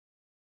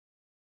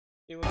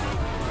The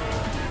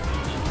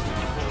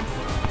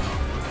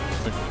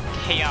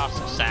chaos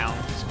of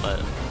sounds, but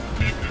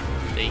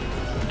they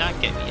did not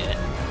get me yet.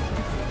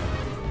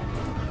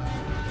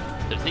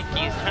 They're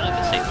thinking it's kind of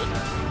disabled,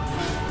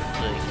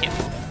 so they can't.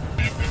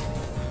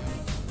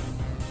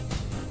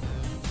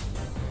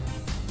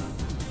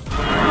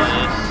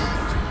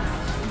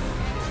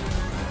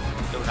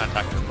 No, we're not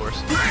attacking, of course.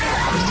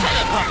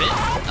 Puppet.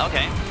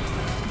 Okay.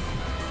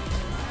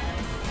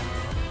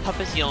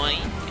 Puppet's the only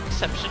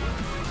exception,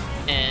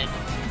 and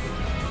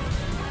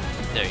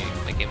there you go.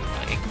 My game is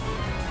lagging.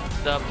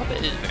 The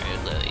puppet is very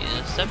literally an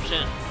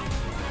exception.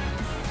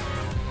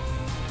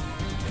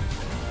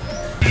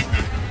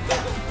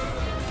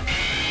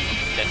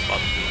 That's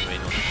probably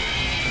right now.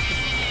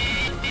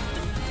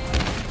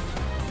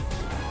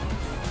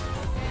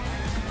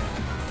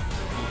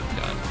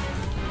 God.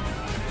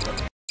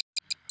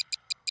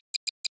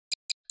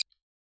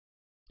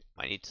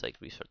 I need to like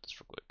restart this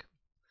real quick.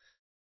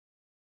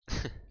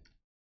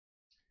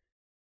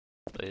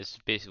 But this is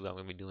basically what I'm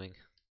gonna be doing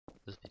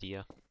this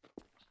video.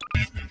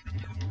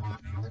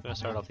 I'm gonna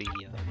start off the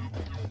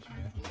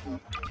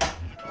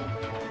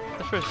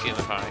first game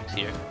of products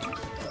here.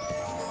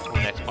 Or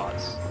next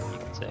bots, you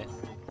can say.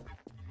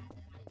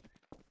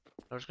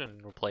 I'm just gonna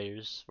enroll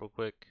players real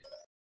quick,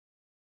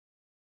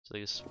 so they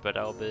can spread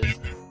out a bit.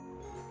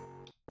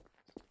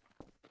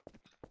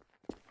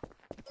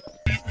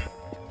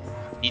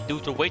 These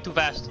dudes are way too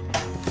fast.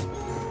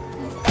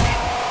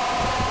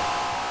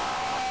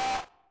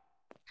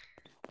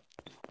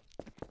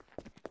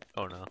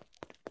 Oh no.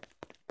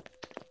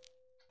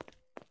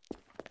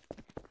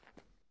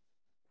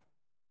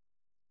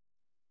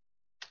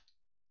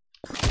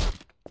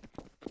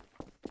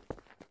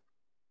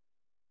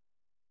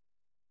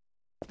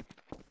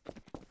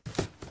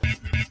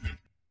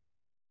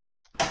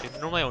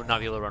 Normally I would not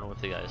be able to run with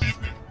the guys.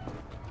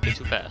 They're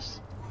too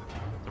fast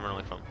to run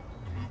away from.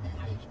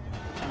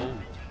 Oh.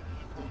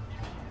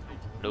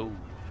 No.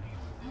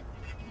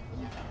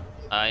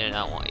 I do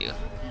not want you.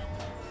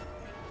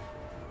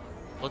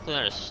 Luckily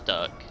they're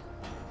stuck.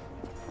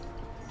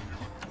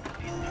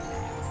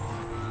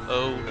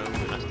 Oh no,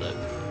 we're not stuck.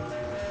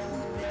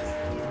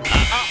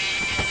 Ah!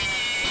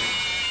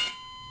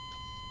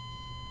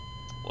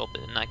 Well,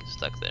 they did not get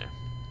stuck there.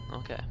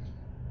 Okay.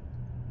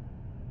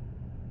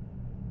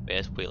 But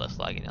it's way less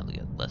lagging now to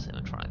get less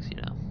animatronics, you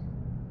know.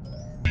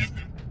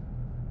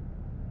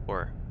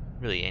 Or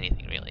really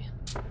anything, really.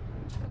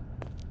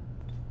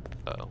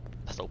 Uh-oh,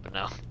 that's open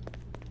now.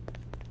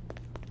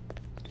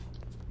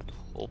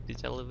 Hope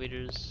these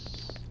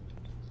elevators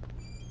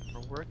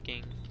are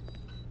working.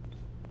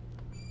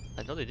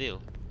 I know they do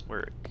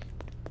work.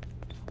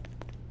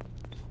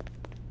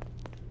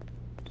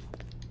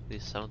 At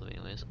least some of them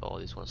anyways. Oh,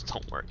 these ones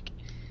don't work.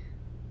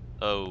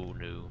 Oh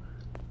no.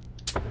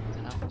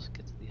 Then I almost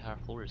get to the higher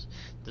floors.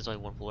 There's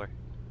only one floor.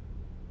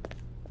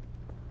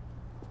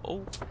 Oh,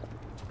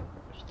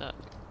 we're stuck.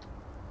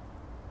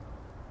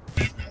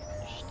 We're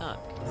stuck.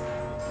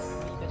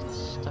 You guys are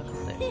stuck up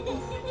there.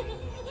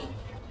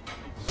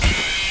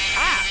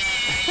 Ah!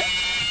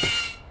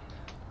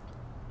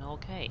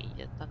 Okay,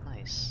 yeah, not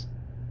nice.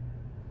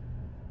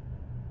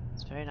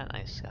 It's very not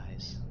nice,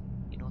 guys.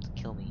 You don't have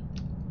to kill me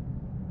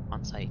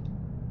on sight.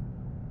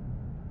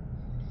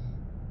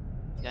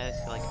 You guys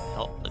can like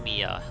let me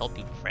help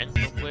you friends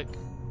real quick,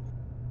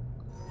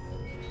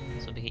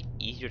 so it'll make it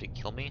easier to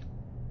kill me.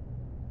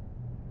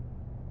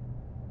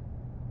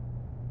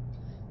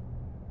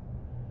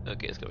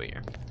 Okay, let's go over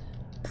here.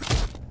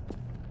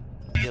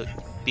 It'll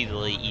be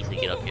really easy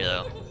to get up here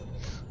though.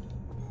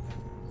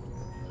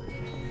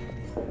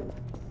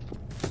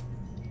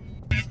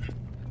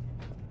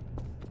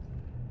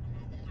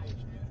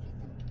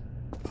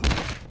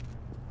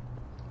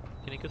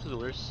 Can I go through the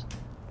doors?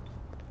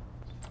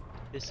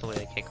 This is the way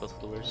I can't go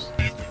through the doors.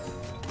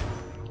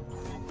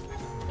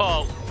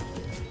 Oh!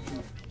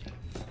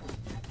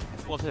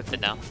 What's it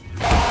now?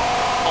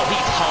 Oh, he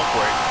can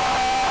teleport.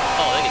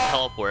 Oh, they can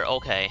teleport.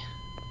 Okay.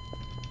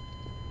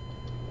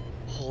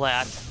 Oh,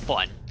 that's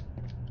fun.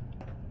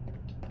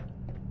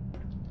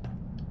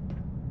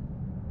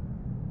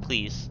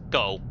 Please,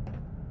 go.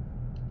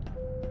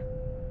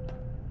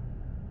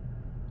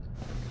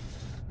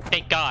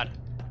 Thank God.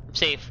 I'm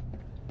safe.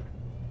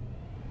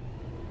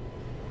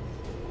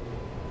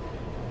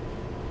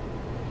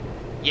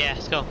 Yeah,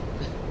 let's go.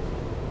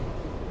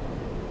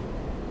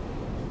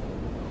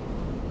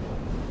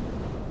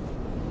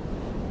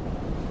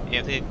 Yeah,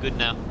 I think it's good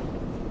now.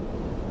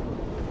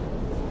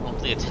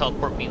 Hopefully it'll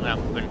teleport me when I'm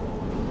moving.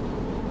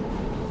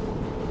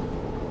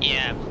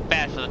 Yeah, I'm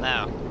bad for them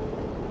now.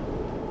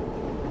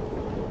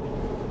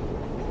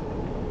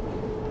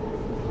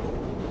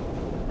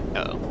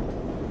 Uh-oh.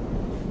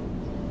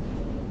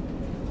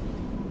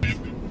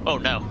 Oh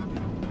no.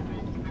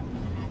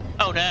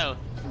 Oh no!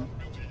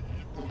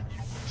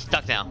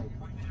 Stuck now.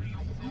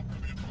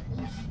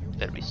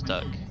 Better be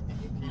stuck.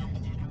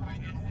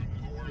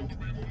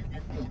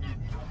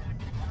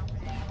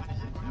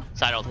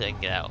 So I don't think I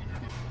can get out.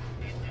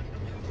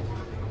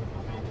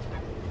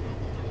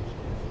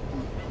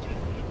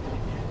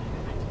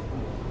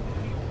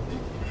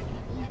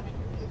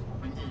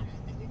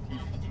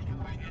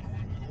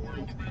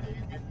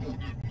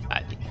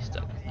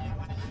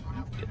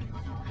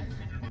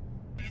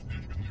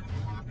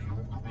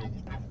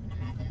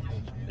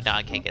 Now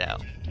I can't get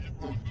out.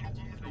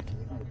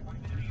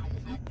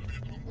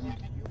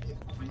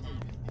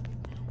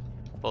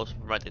 Both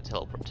right to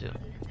teleport to.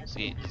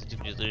 See, this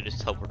dude literally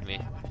just teleported me.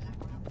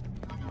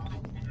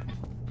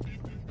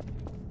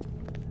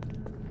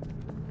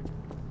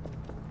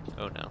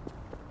 Oh no.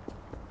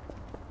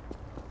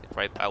 Like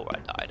right by where I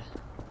died.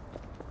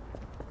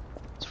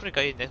 This funny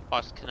guy in the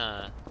box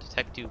can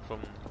detect you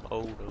from.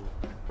 Oh no.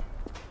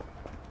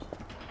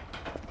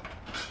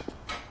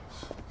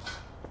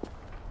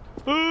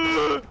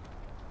 Well,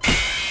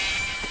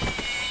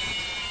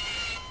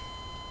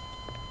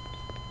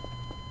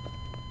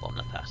 I'm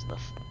not fast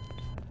enough.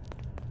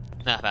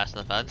 Not fast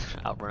enough. I'd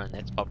outrun the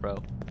next spot,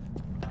 bro.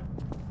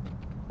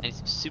 I need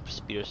some super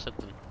speed or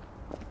something.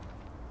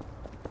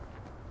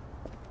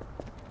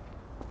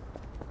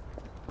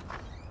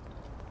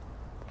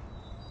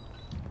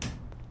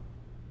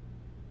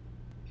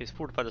 Okay, let's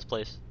fortify this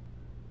place.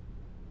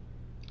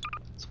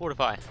 Let's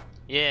fortify.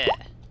 Yeah!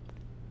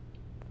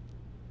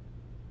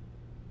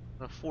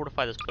 I'm gonna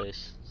fortify this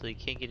place so you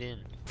can't get in.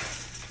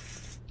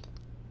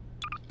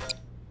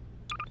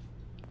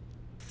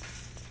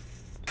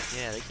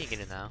 Yeah, they can't get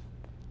in now.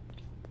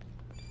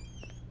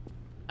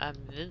 I'm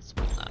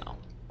invincible now.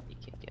 You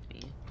can't get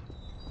me.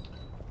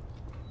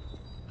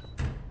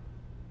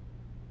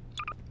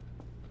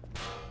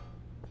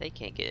 They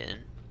can't get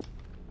in.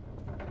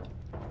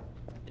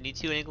 I need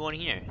to and go in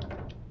here.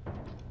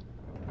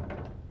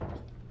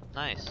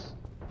 Nice.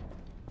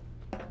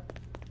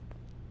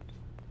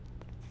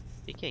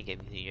 They can't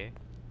get me here.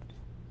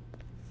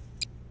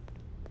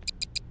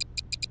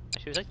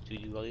 Actually, I'd like to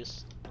do all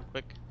this real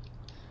quick.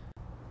 I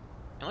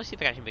want to see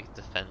if I can actually make a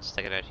defense that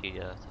I could actually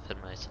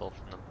defend myself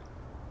from them.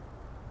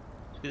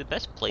 It'd be the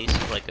best place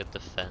for like a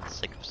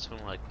defense, like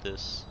something like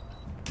this,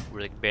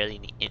 where like barely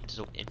any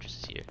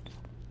interest here.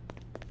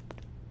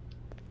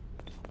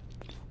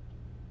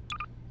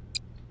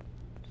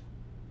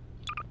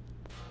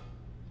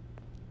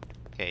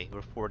 Okay,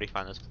 we're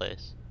fortifying this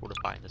place.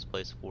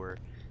 For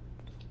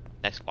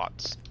next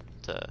spots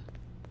to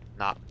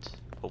not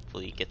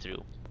hopefully get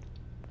through.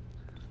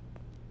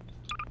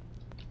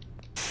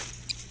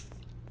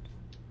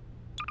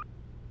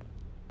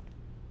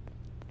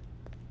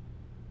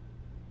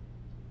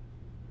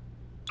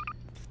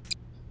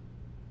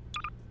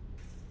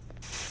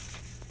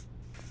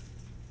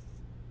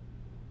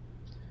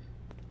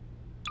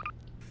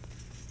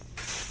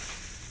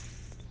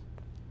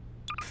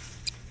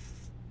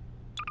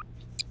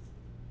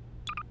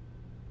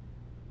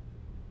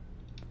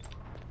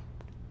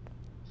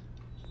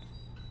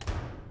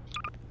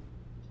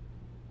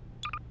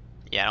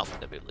 Yeah, I don't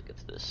think I'll be able to get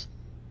to this.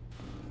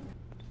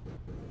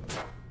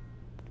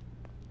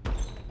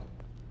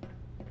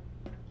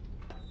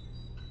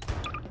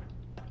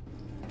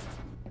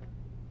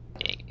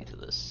 Can't get to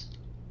this.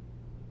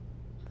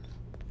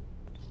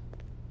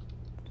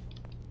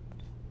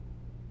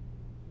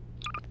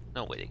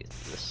 No way to get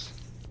to this.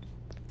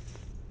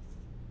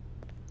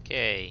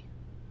 Okay.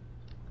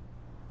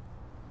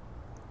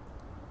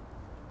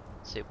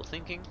 Disable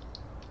thinking.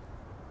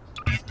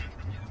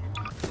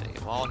 Getting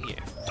them all here.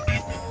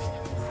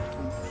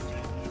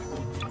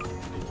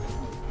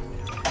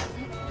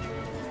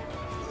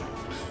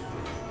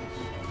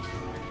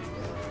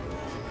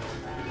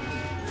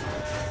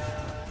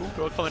 Ooh,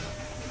 girl coming.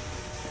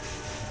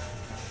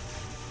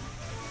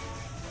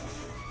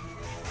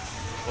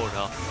 Oh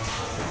no.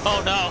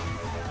 Oh no!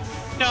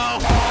 No!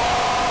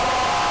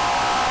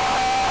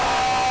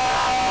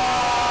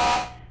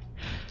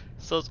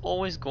 So it's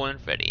always going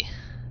Freddy.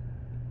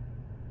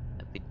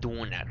 I'd be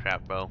doing that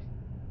crap, bro.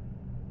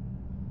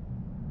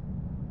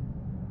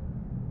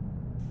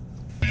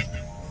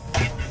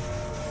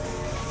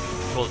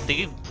 Bro, they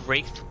can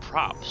break through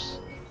props.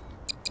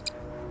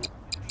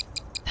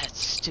 That's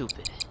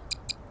stupid.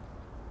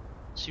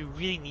 So you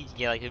really need to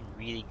get like a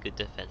really good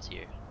defense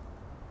here.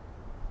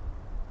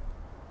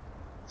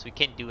 So we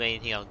can't do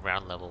anything on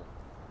ground level.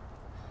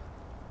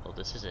 Well,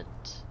 this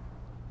isn't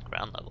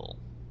ground level.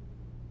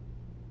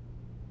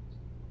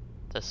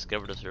 I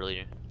discovered this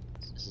earlier.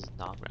 This is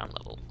not ground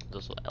level.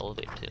 This will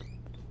elevate too.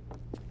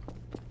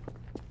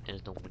 And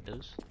there's no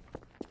windows.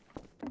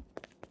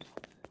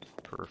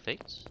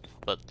 Perfect.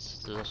 But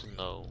there's also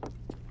no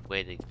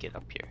way to get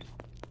up here.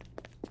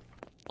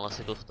 Unless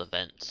they go through the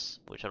vents,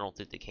 which I don't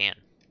think they can.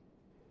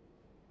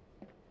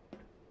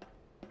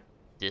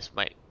 This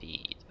might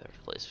be the better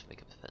place to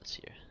make a defense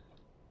here.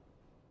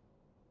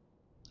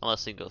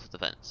 Unless they go through the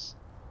vents.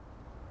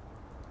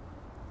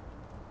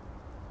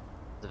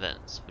 The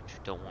vents, but you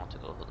don't want to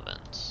go through the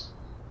vents.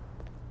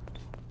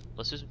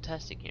 Let's do some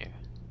testing here.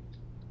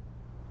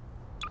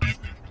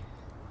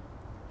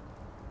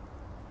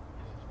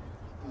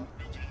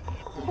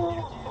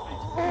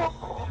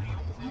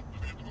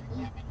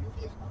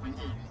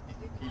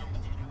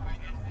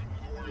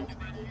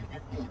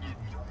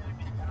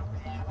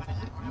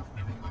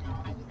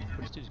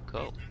 Where's dudes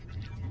go?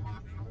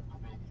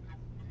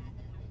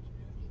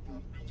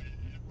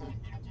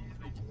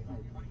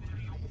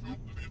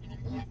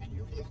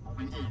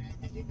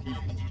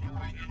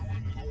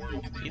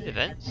 See the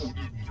vents?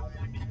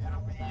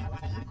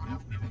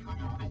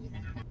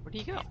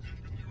 Where'd he go?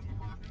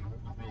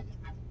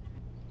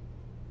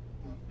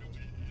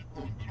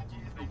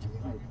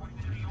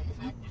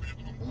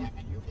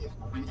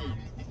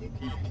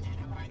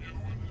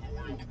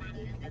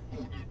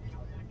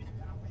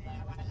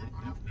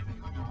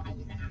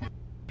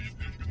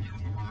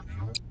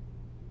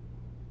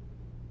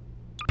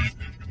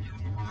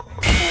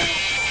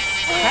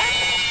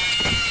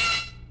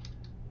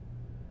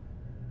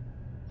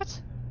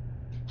 What?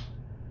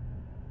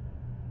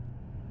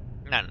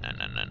 No, no,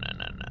 no, no, no,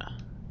 no, no.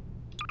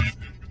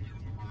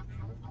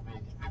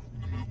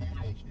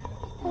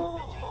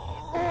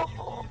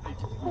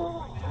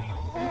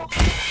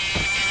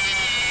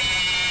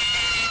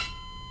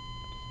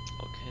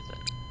 Okay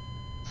then.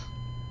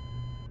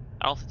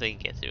 I don't think they can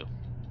get through.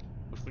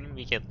 Which would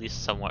make it at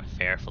least somewhat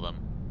fair for them.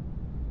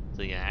 So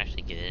they can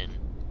actually get in.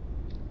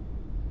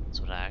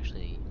 That's what I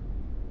actually...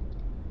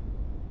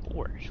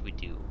 Or should we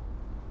do?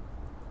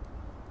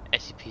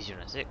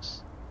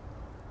 SCP-096.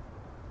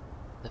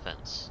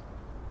 Defense.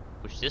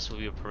 Which this would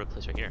be a perfect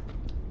place right here.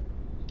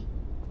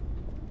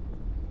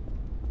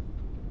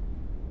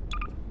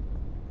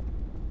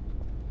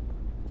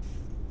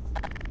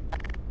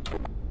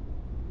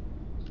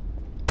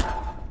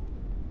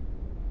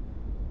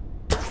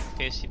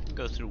 Okay, so you can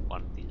go through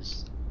one of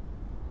these.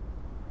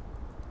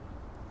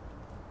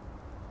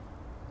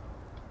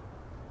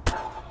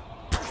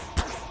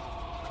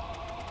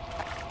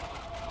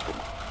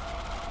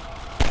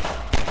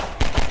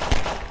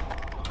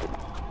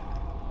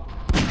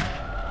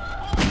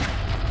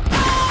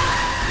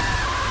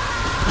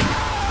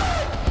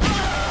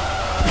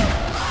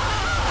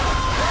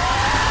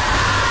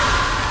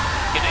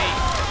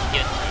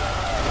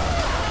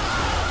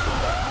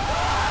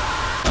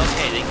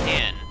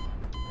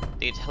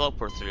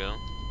 Teleport through.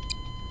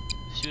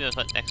 Assuming that's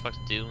what Xbox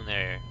do when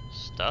they're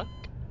stuck.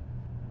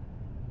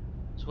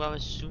 So I'm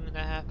assuming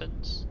that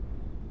happens.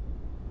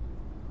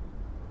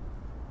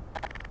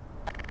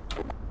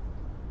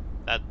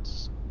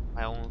 That's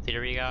my own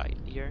theory got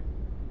here.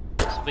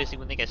 So basically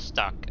when they get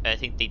stuck, I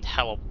think they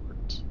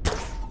teleport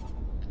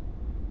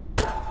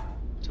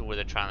to where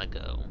they're trying to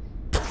go.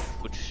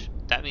 Which,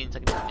 that means I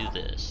can do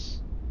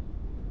this.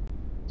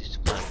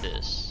 Just like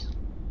this.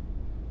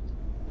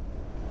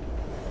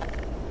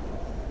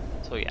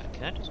 So yeah,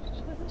 can I just do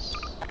this?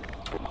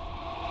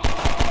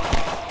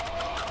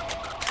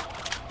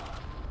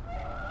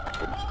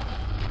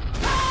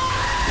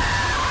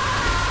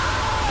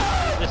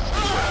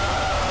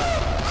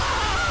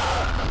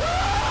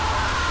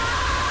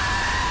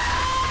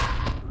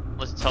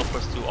 Let's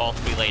teleport through all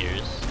 3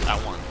 layers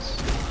at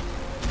once.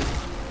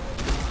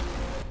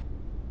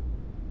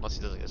 Unless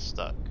he doesn't get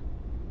stuck,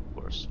 of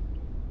course.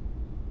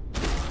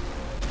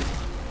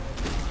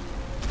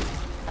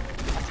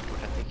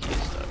 Which I think he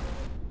is stuck.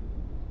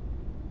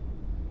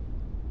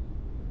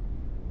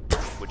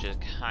 Which is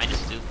kind of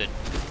stupid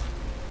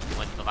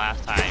when the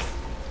last time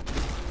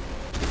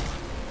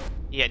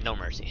he had no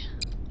mercy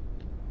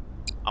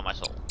on my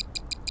soul.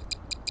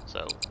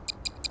 So,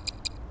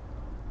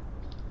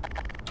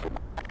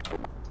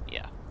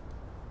 yeah,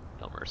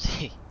 no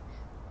mercy.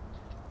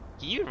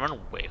 Can you even run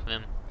away from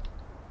him?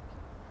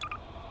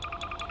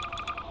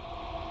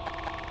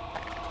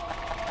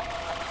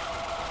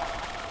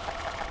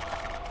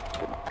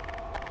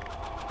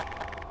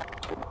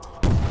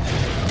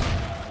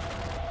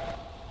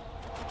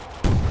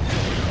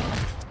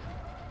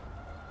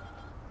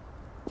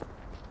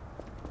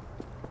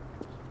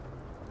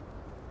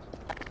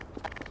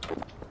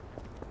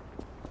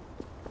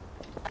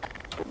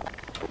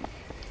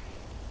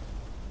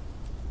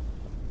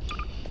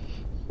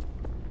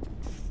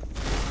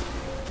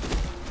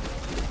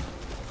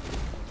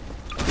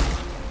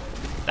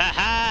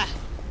 Aha!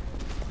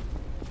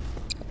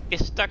 Get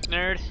stuck,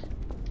 nerd.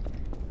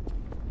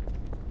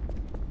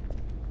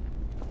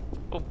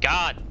 Oh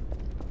God.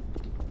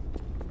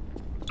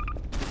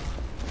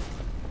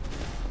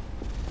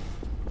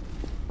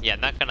 Yeah, I'm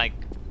not gonna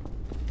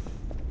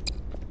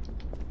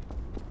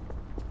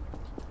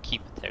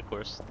keep it there, of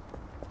course.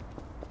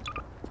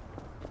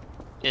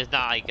 It's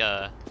not like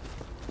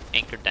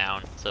anchored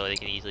down, so they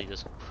can easily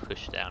just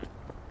push down.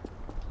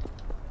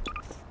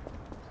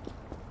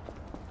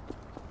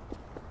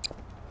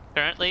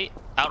 Currently,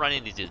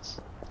 outrunning these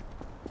dudes.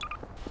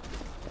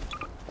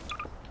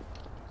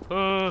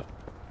 Oh,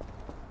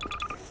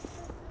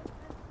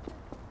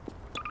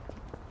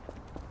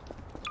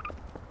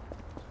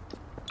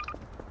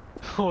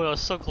 that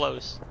was so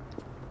close.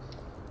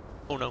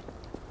 Oh no.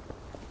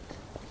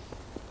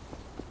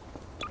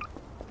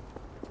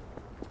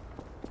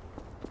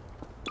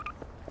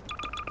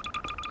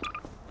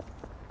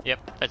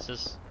 Yep, that's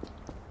just...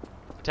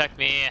 Protect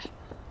me!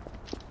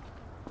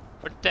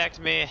 Protect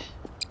me!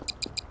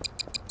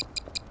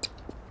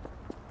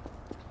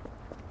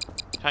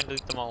 Trying to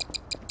delete them all.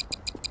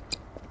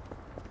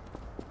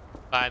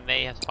 But I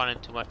may have spawned in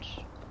too much.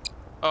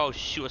 Oh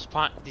shoot,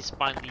 despawn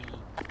the...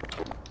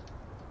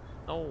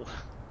 No,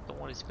 don't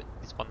want to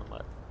despawn the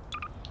mud.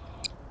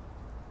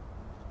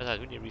 Besides,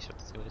 we need to restart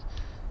this anyways.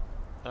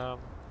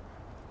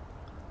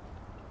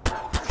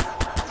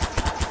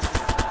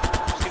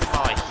 Just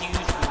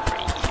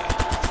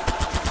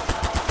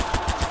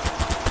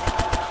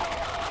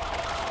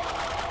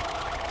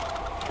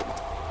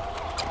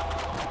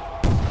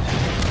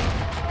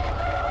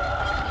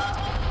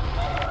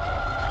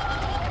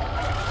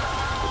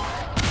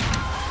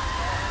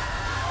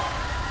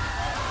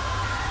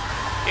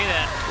Okay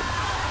then.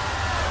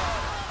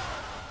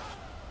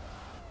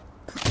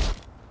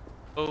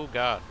 Oh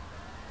god.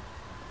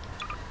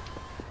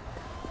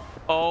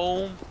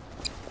 Oh.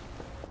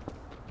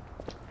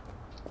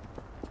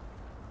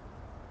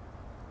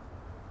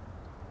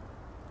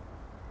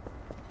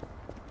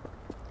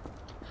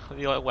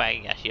 The only way I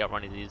can actually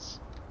outrun these.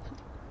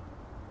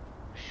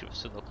 Shoot,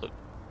 so no clip.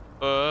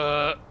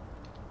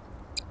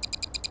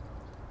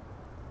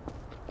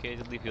 Okay,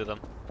 delete few of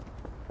them.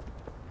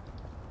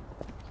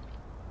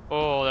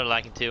 Oh, they're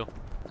lagging too.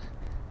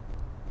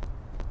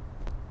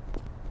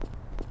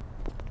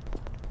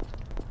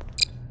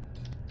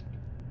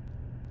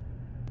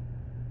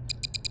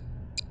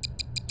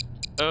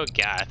 Oh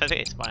god, I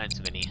think it's spawning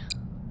too many.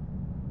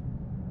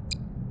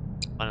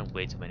 Spawning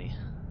way too many.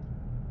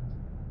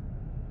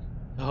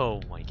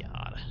 Oh my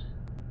god.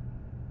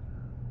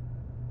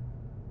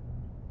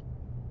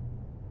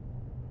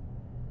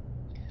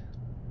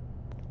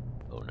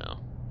 Oh no.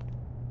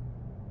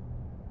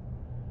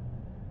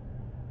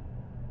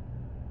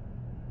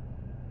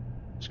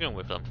 Just gonna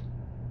wait for them.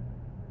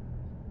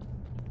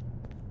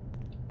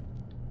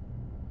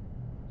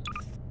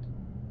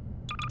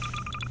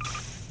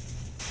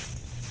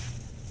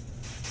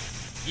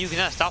 You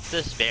cannot stop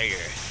this barrier.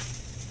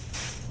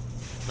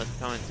 Let's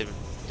go in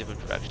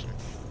different direction.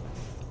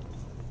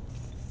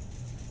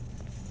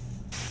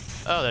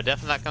 Oh, they're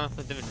definitely not coming from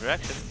a different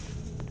direction.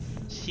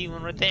 See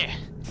one right there.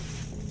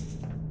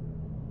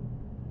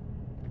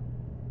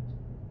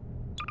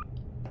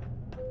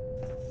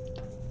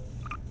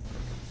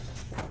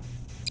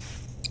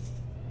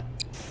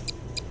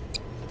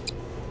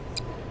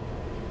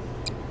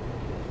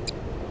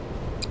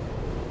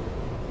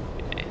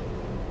 Okay,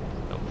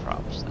 no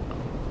props now.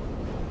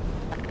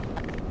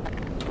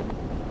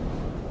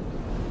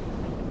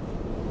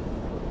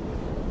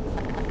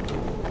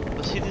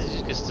 Let's see if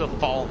these can still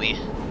follow me.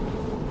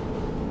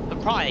 They're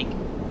probably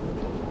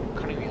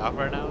cutting me off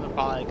right now. They're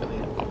probably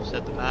going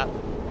opposite the map.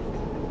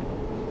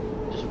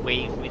 Just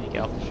waiting for me to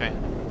get off the train.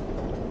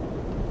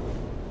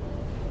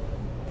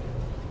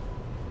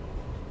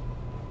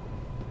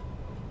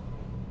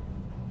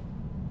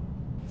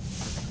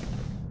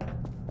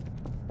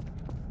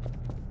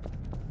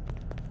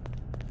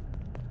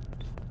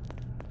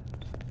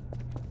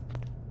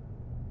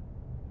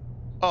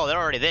 Oh, they're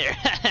already there.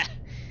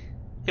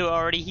 They were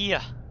already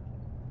here.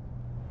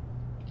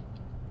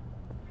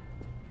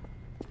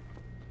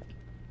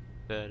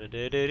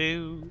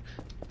 Da-da-da-da-doo.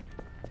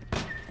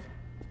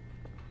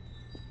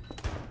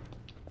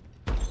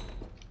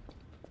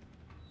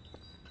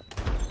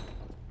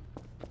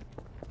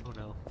 Oh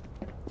no.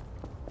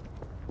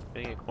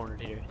 Gonna get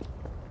cornered here.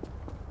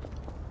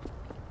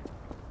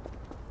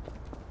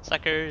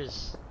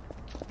 Suckers!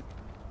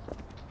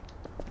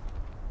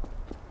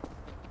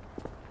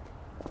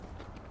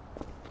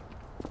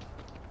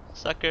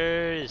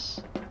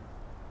 Suckers!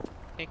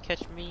 Can't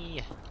catch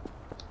me!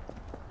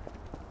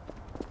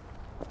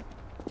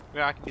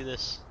 Yeah, I can do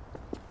this.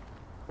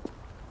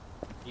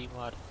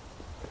 Gmod.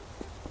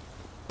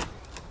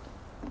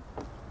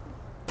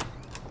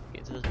 Get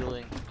into this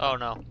building. Oh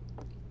no.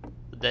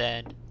 The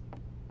dead end.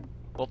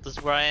 Well, this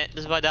is where I die. Oh,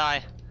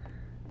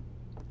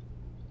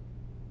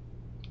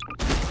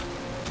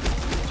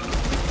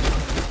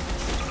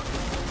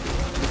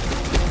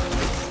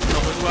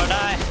 this is where I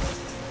die.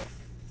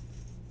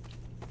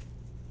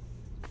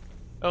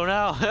 Oh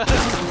no.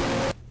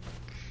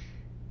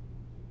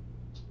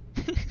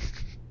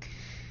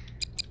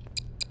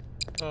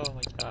 Oh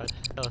my god,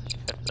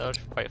 that was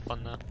quite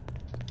fun though.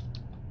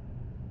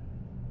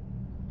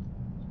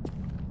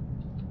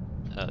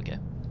 Okay.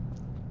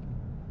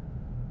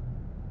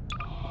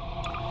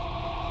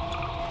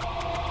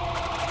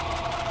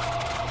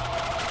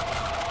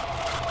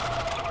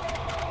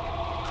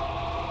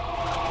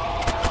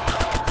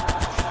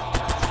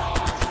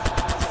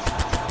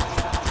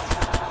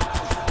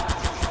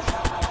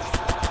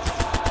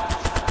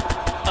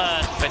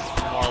 Expect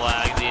some more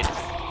lag, dude. Than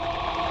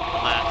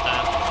last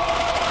time.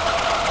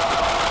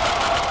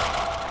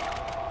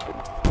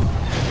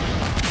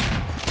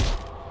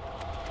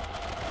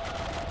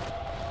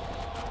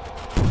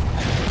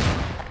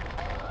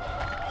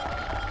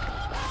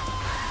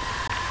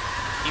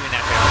 Even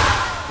after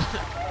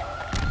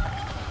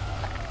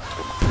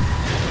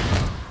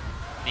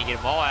you get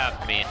them all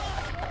after me.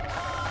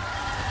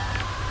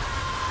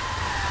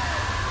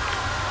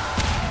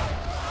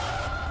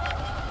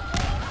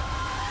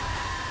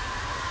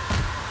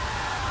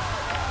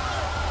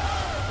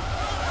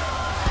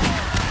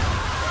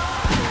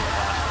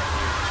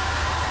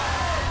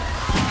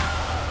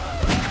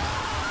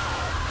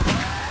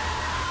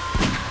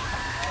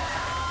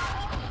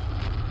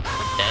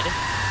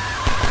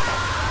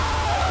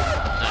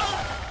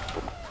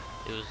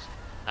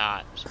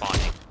 Not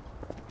responding.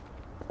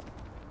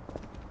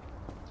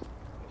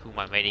 Who am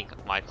I making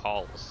my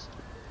calls?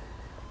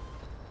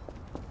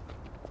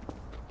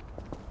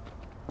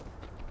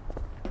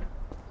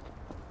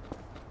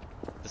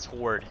 This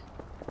horde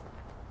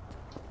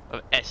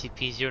of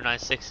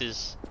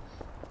SCP-096s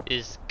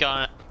is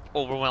gonna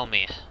overwhelm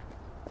me.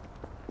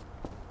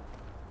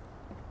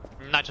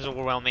 Not just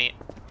overwhelm me,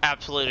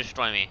 absolutely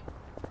destroy me.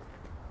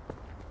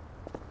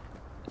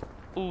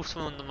 Ooh,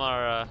 some of them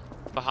are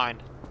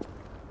behind.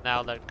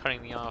 Now they're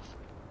cutting me off.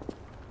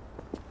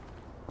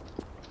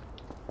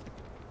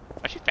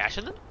 I should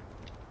fashion them?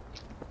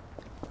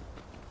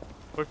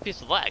 Or a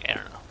piece of lag, I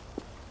don't know.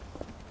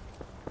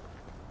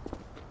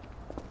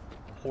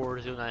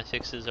 Horror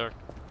 096s are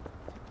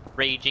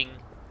raging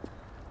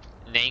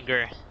in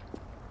anger,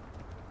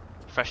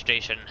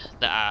 frustration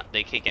that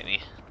they can't get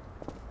me.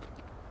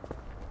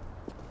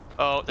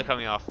 Oh, they're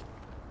coming off.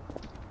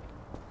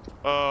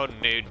 Oh,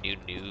 no.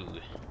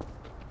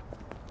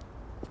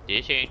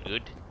 This ain't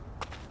good.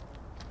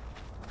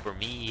 For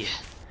me.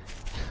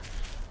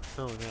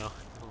 Oh no.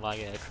 I'm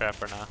lagging at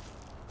crap right now.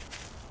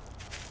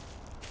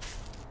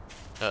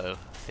 Uh oh.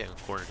 I think I'm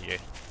cornered here.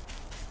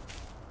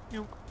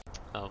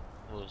 Oh,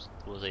 was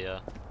a way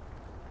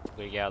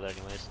to get out of there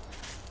anyways.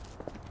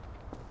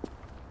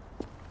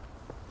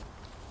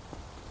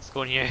 Let's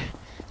go in here.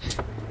 Let's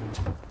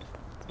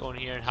go in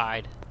here and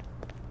hide.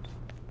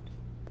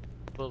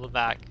 Pull the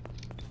back.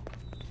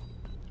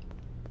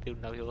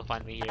 Dude, no, he'll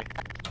find me here.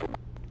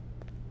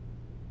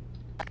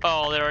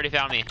 Oh, they already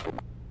found me.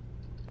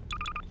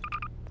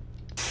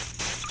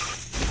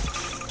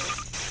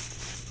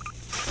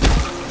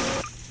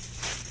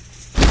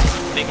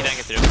 Make it, I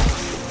get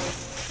through.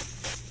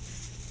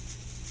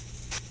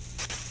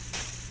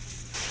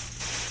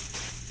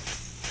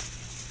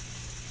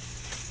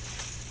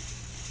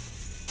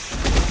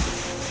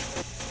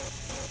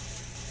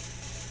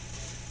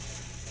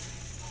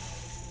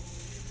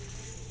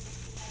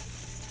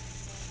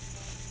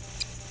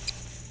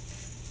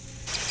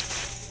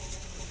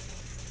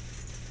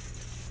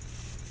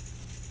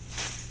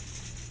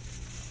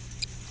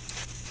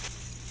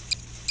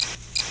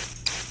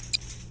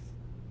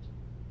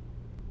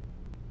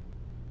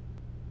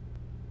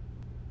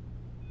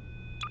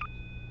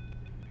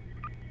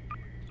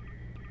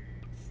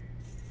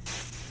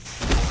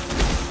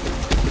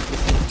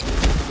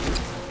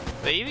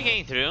 Are you even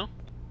getting through?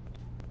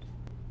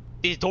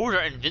 These doors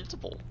are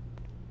invincible.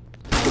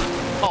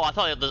 Oh, I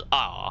thought it was.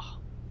 Ah.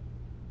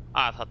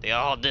 I thought they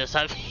all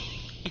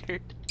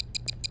disappeared.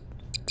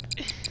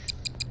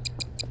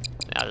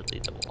 Now to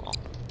delete them all.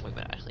 Wait a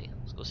minute, actually.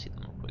 Let's go see them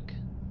real quick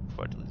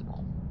before I delete them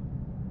all.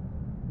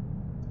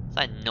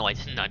 I know I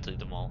did not delete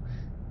them all.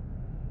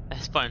 I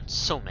spawned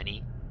so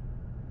many.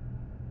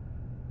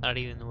 I don't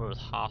even know where the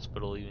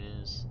hospital even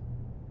is.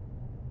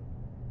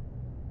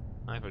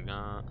 I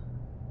forgot.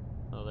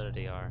 Oh, there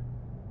they are.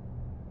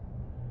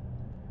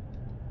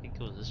 I think it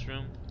was this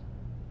room.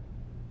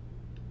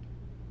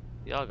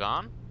 They all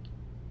gone?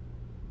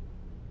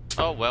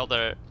 Oh, well,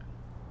 they're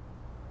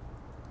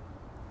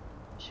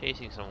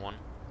chasing someone.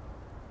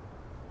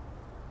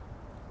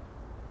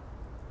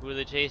 Who are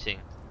they chasing?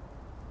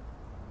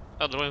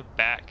 Oh, they're going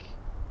back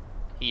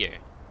here.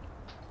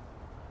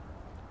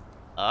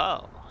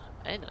 Oh,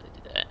 I didn't know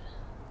they did that.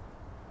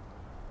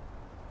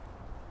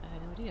 I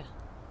had no idea.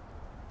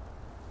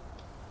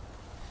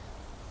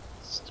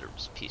 Disturb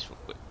this piece real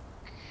quick.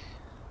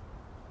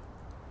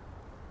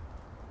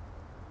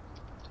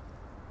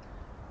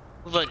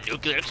 With a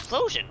nuclear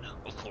explosion,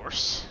 of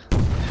course.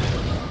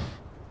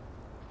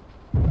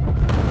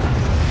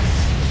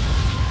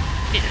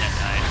 Needed that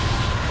guy.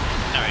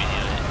 I already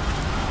knew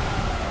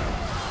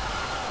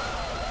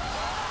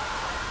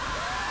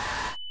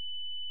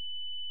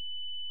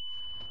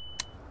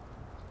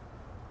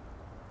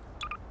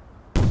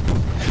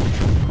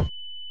it.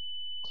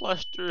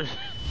 Cluster.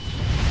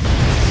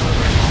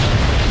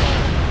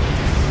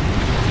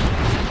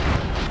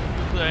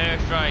 Nuclear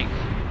airstrike.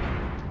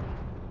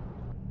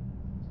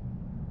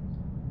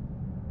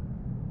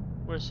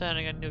 We're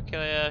sending a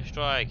nuclear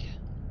airstrike.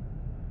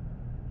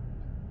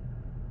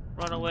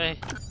 Run away.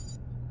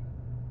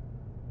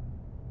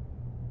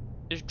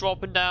 It's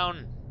dropping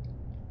down.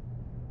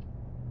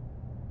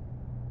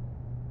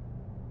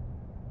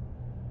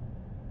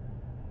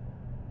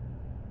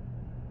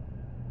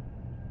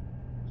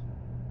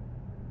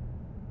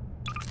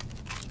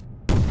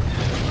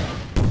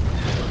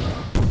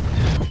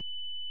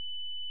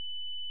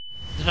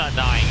 They're not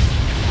dying.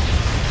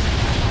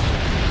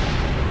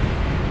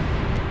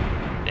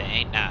 They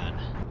ain't dying.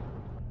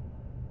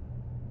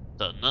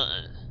 Done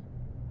nothing.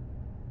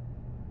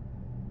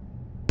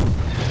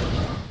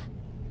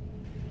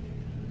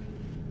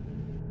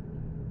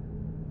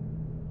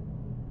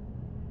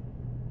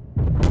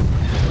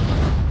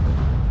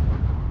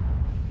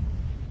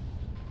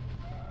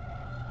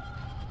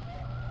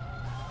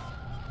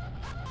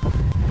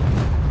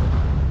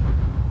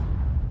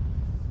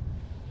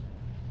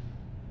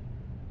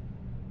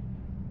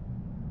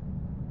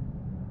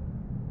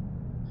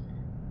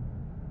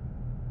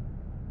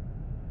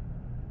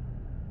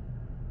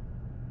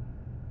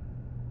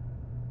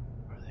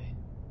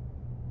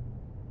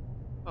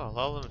 Oh, a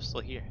lot of them are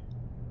still here.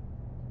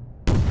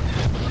 I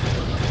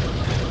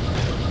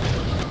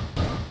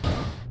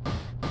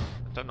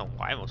don't know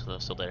why most of them are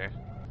still there.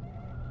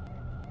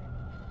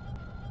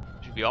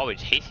 Should be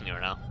always chasing you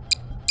right now.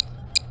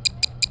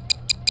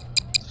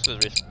 Just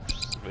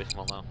really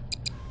small now.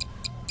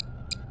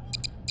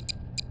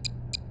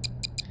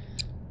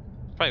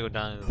 probably go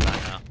down in the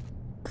back now.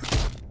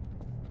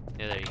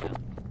 Yeah, there you go.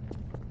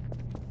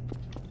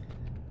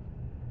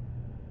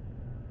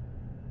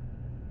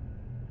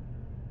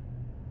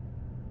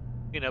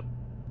 Clean up.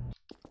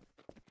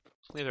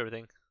 Leave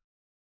everything.